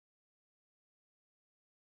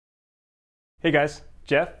Hey guys,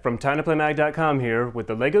 Jeff from TimeToPlayMag.com here with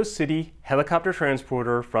the LEGO City Helicopter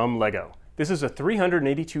Transporter from LEGO. This is a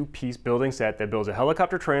 382-piece building set that builds a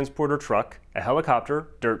helicopter transporter truck, a helicopter,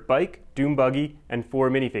 dirt bike, Dune Buggy, and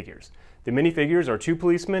 4 minifigures. The minifigures are 2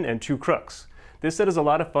 policemen and 2 crooks. This set has a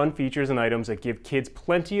lot of fun features and items that give kids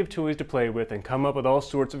plenty of toys to play with and come up with all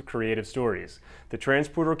sorts of creative stories. The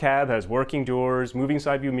transporter cab has working doors, moving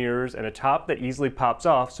side view mirrors, and a top that easily pops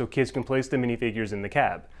off so kids can place the minifigures in the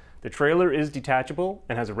cab. The trailer is detachable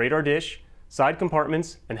and has a radar dish, side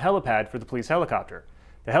compartments, and helipad for the police helicopter.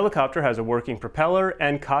 The helicopter has a working propeller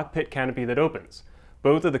and cockpit canopy that opens.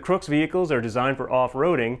 Both of the crooks' vehicles are designed for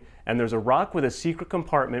off-roading, and there's a rock with a secret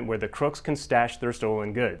compartment where the crooks can stash their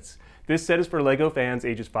stolen goods. This set is for LEGO fans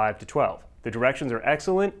ages 5 to 12. The directions are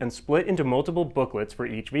excellent and split into multiple booklets for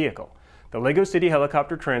each vehicle. The LEGO City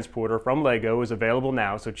Helicopter Transporter from LEGO is available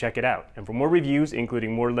now, so check it out. And for more reviews,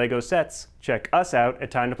 including more LEGO sets, check us out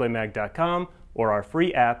at TimeToPlayMag.com or our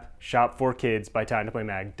free app, Shop for Kids by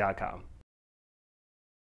TimeToPlayMag.com.